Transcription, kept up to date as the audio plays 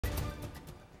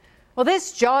Well,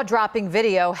 this jaw-dropping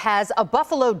video has a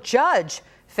Buffalo judge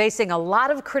facing a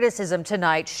lot of criticism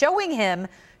tonight, showing him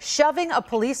shoving a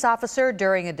police officer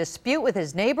during a dispute with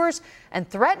his neighbors and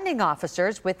threatening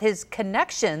officers with his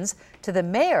connections to the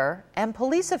mayor and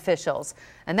police officials.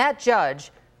 And that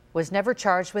judge was never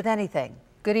charged with anything.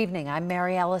 Good evening. I'm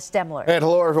Mary Alice Demler. And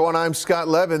hello, everyone. I'm Scott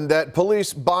Levin. That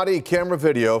police body camera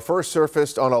video first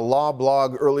surfaced on a law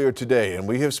blog earlier today, and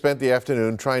we have spent the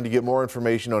afternoon trying to get more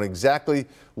information on exactly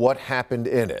what happened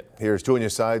in it. Here's 2 on your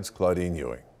side's Claudine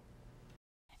Ewing.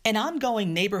 An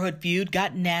ongoing neighborhood feud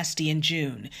got nasty in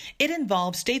June. It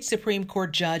involved State Supreme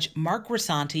Court Judge Mark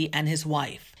Grisanti and his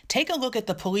wife. Take a look at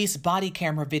the police body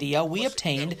camera video we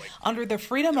obtained under the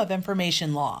Freedom of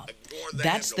Information law.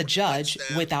 That's the judge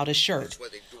without a shirt.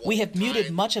 We have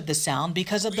muted much of the sound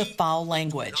because of the foul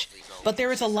language. But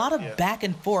there is a lot of back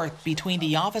and forth between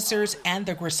the officers and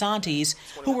the Grisantis,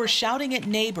 who were shouting at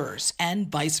neighbors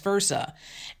and vice versa.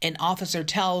 An officer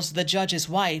tells the judge's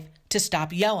wife to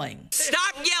stop yelling.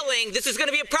 Stop yelling! This is going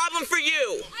to be a problem for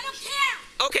you! I don't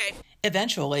care! Okay.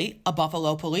 Eventually, a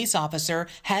Buffalo police officer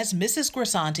has Mrs.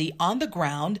 Grisanti on the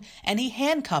ground and he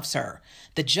handcuffs her.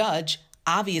 The judge,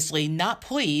 obviously not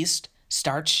pleased,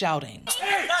 starts shouting.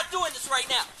 Hey, you're not doing this right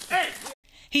now! Hey!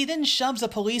 He then shoves a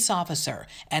police officer,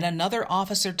 and another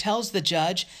officer tells the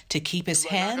judge to keep his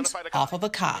hands off of a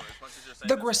cop.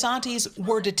 The Grisantis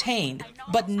were detained,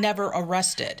 but never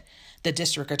arrested. The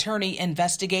district attorney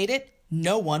investigated.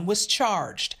 No one was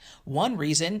charged. One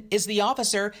reason is the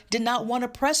officer did not want to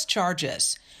press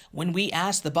charges. When we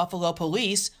asked the Buffalo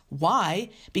police why,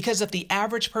 because if the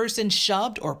average person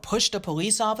shoved or pushed a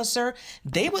police officer,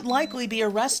 they would likely be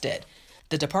arrested.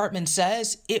 The department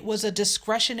says it was a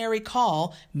discretionary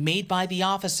call made by the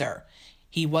officer.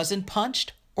 He wasn't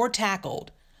punched or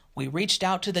tackled. We reached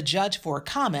out to the judge for a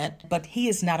comment, but he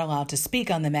is not allowed to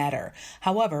speak on the matter.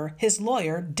 However, his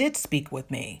lawyer did speak with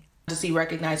me. Does he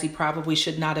recognize he probably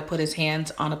should not have put his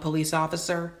hands on a police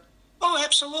officer? Oh,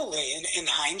 absolutely. In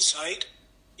hindsight,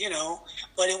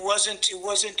 but it wasn't,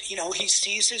 he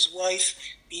sees his wife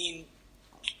being,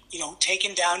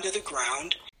 taken down to the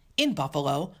ground. In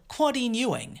Buffalo, Claudine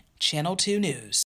Ewing, Channel 2 News.